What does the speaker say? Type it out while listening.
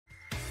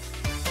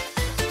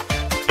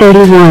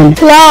31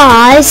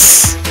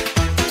 plus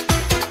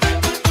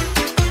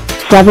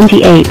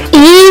 78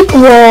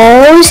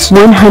 equals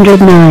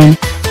 109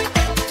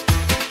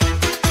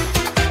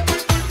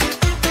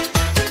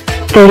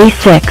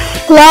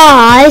 36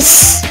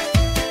 plus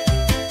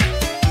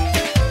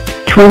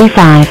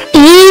 25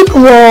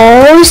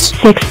 equals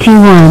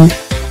 61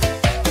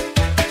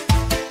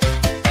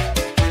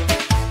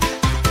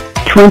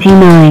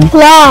 29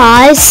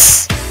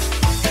 plus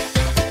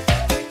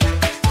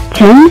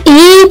 10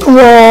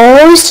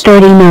 equals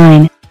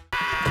 39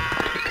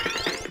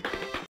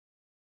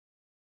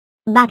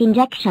 But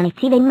injection is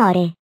even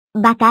more.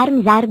 But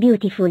arms are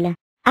beautiful.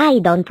 I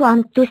don't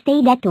want to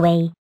stay that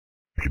way.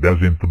 It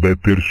doesn't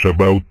matter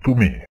about to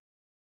me.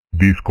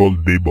 This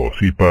called the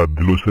bossy pad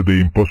lose the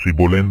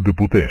impossible end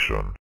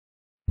putation.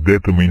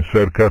 That means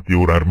cut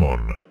your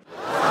hormone.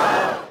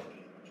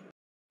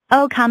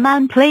 Oh come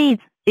on please,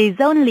 it's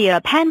only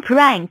a pen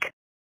prank.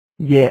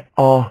 Yeah,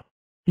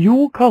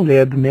 you called me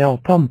a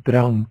pump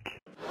prank.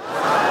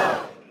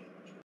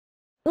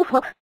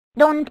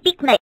 Don't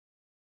pick me.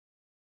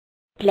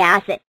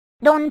 Class,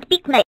 don't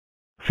pick me.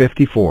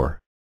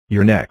 54.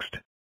 You're next.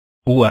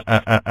 I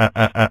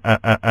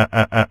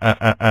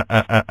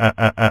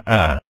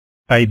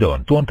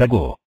don't want to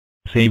go.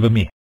 Save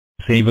me.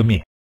 Save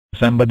me.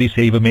 Somebody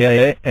save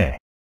me.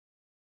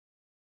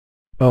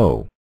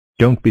 Oh.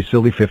 Don't be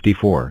silly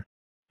 54.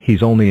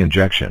 He's only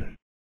injection.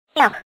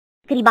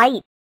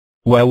 Kribai.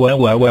 Does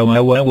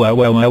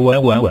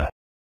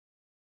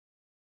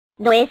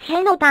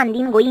not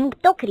anding going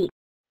to cry.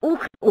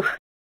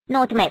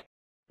 Not me.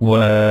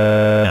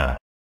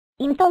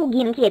 Into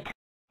ginket.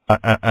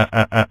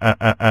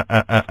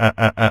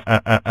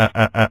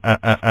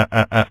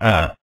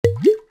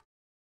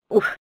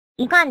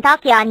 You can't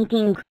talk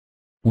anything.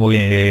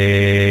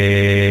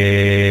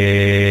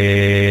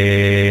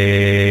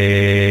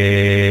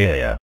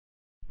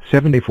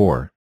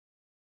 74.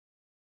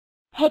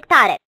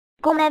 Hectare.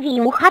 Come vi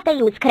uhate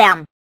use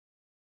cream.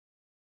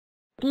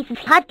 This is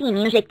in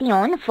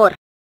injection for.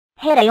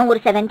 Here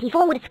your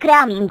 74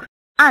 screaming.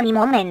 Any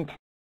moment.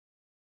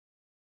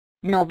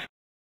 No.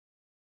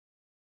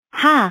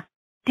 Ha!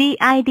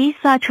 Did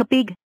such a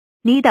big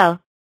needle.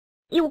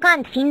 You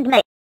can't find me.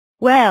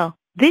 Well,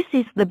 this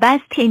is the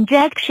best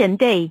injection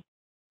day.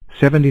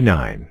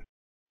 79.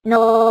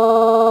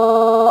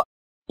 No.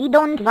 I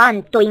don't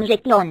want to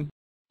injection.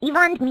 I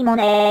want me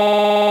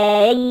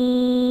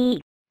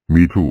money.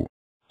 Me too.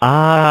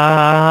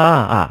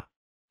 And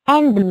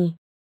me.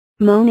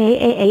 Money.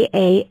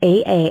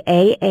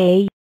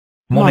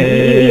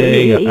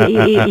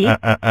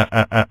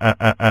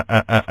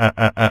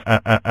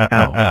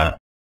 Ow.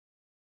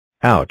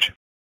 Ouch.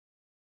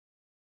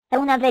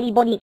 Una very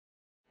body.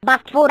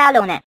 But for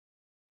alone.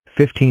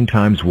 15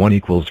 times 1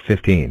 equals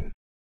 15.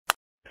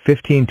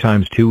 15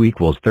 times 2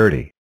 equals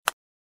 30.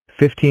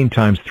 15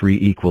 times 3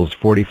 equals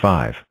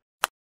 45.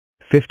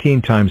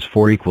 15 times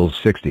 4 equals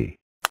 60.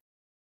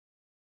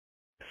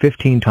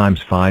 15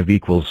 times 5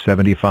 equals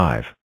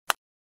 75.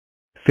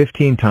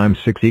 15 times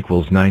 6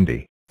 equals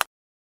 90.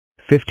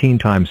 15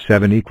 times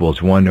 7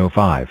 equals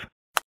 105.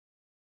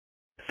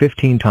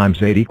 15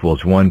 times 8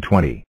 equals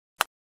 120.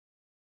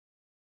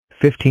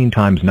 15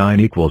 times 9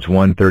 equals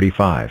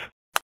 135.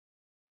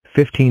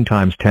 15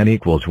 times 10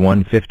 equals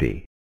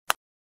 150.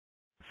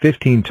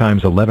 15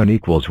 times 11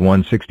 equals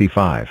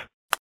 165.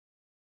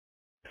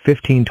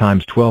 15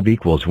 times 12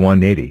 equals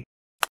 180.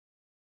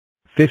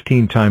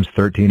 15 times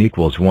 13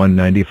 equals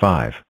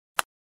 195.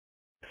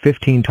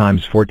 15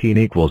 times 14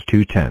 equals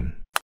 210.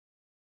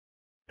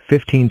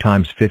 15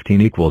 times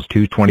 15 equals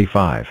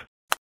 225.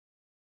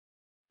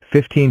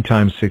 15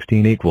 times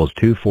 16 equals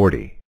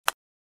 240.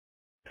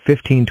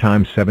 15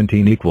 times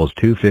 17 equals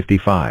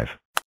 255.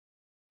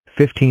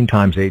 15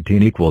 times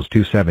 18 equals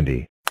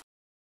 270.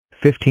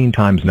 15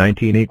 times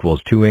 19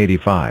 equals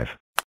 285.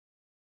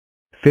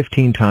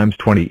 15 times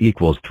 20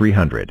 equals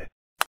 300.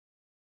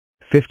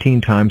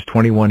 15 times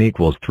 21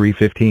 equals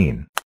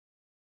 315.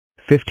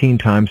 15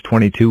 times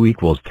 22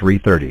 equals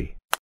 330.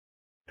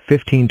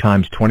 15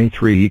 times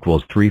 23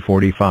 equals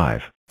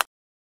 345.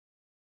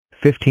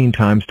 15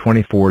 times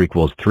 24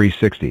 equals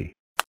 360.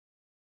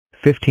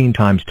 15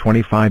 times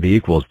 25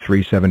 equals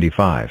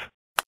 375.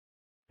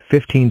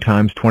 15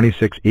 times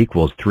 26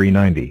 equals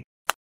 390.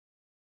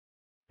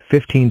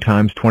 15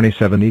 times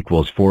 27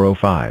 equals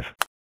 405.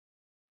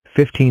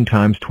 15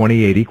 times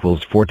 28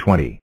 equals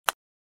 420.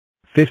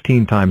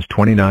 15 times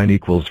 29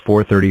 equals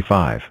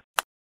 435.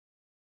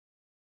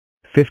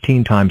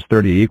 15 times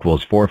 30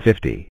 equals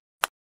 450.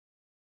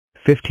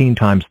 15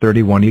 times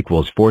 31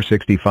 equals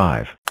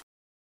 465.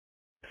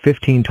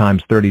 15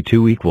 times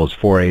 32 equals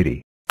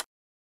 480.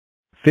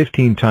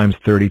 15 times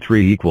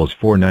 33 equals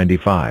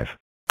 495.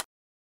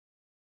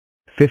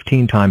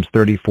 15 times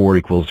 34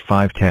 equals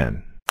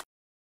 510.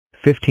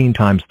 15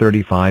 times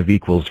 35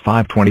 equals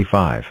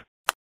 525.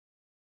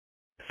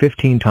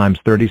 15 times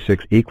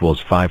 36 equals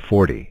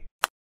 540.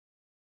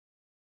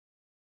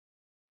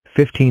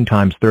 15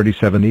 times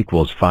 37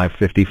 equals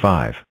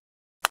 555.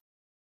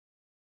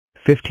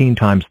 15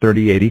 times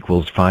 38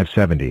 equals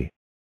 570.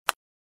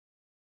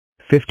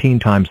 15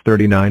 times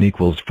 39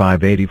 equals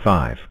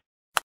 585.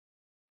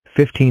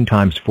 15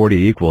 times 40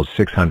 equals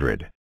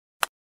 600.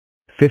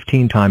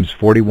 15 times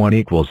 41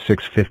 equals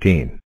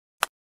 615.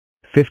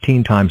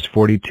 15 times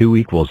 42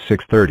 equals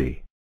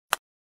 630.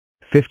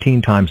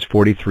 15 times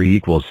 43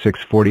 equals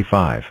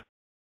 645.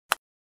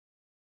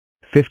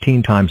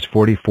 15 times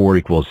 44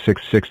 equals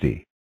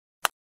 660.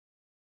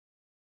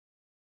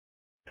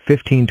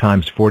 15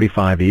 times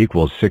 45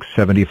 equals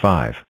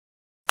 675.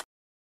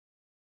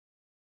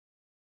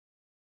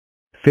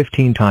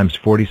 15 times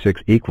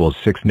 46 equals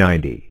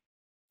 690.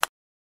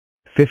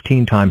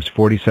 15 times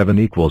 47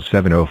 equals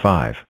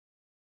 705.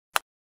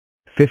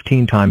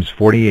 15 times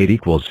 48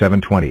 equals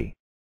 720.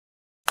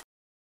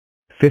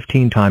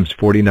 15 times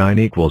 49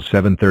 equals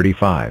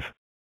 735.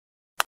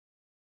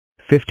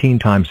 15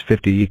 times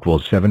 50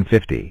 equals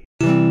 750.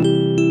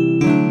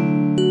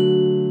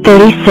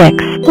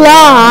 36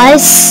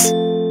 plus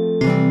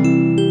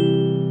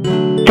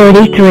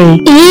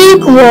 33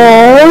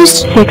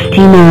 equals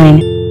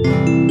 69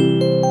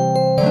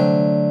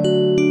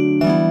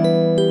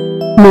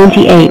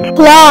 98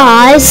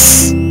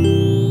 plus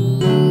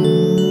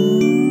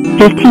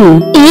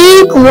 15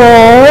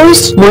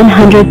 equals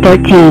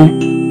 113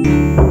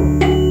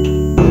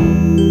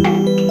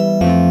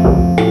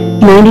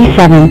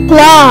 97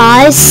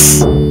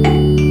 plus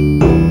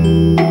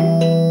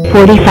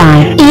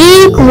 45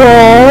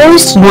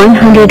 equals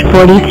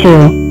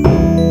 142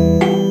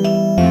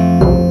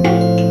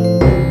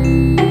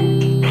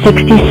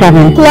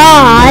 67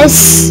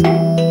 plus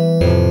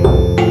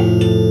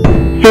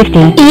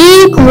 50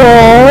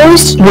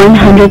 equals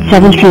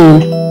 117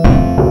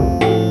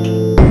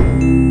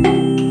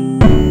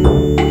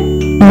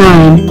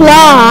 9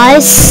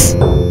 plus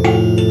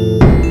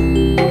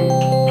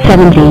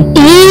 70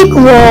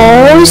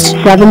 equals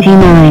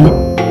 79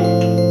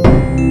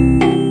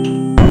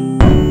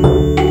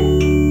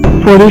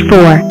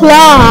 44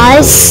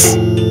 plus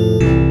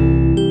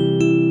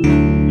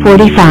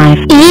 45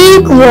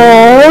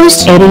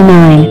 equals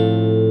 89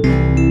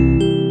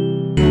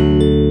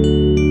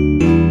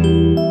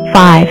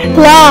 5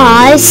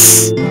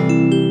 plus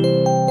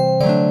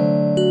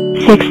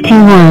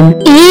 61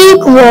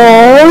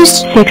 equals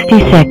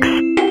 66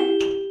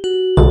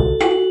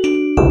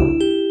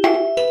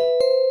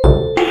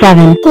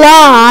 7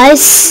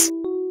 plus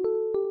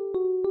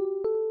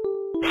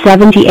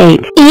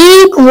 78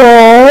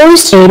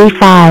 equals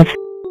 85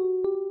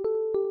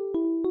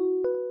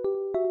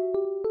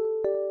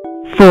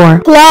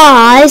 4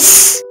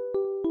 plus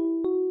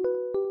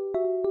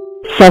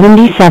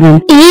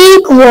 77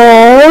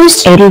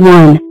 equals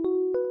 81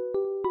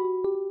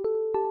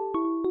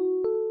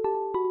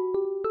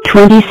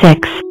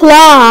 26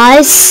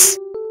 plus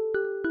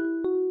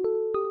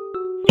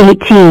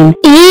 18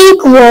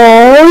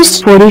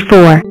 equals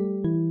 44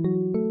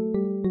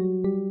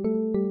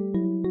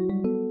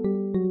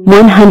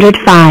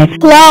 105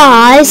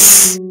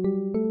 plus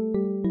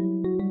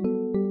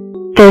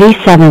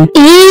 37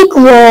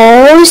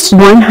 equals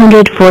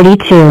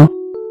 142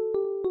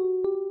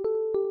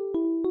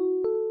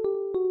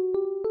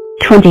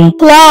 20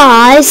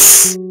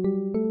 plus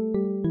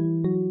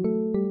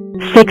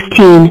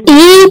 16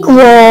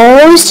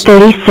 equals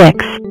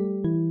 36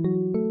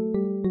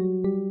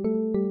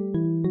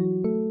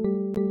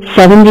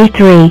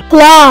 73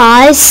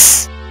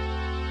 plus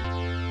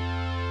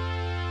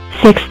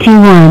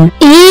 61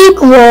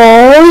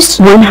 equals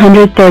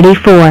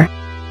 134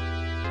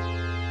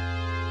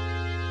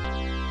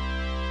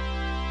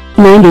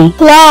 90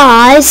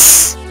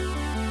 plus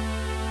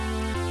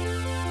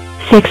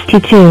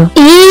 62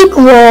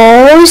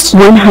 equals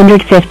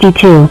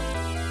 152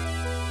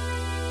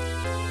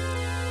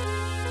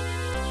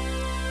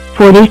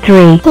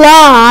 43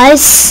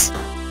 plus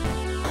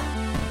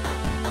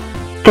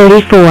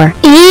 34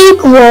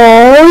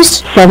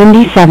 equals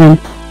 77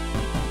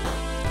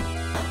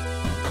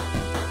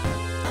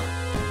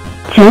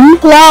 10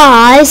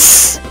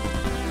 plus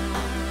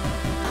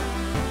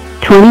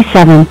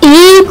 27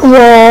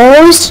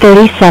 equals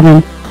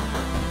 37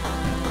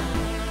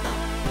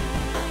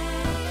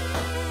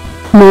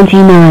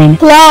 99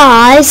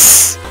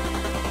 plus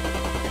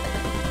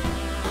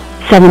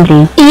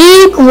 70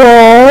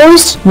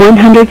 equals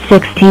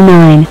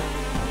 169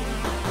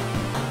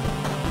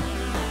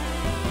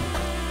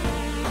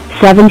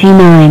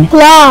 79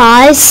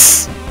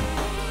 plus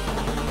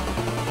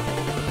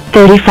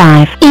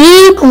 35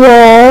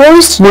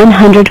 equals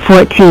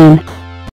 114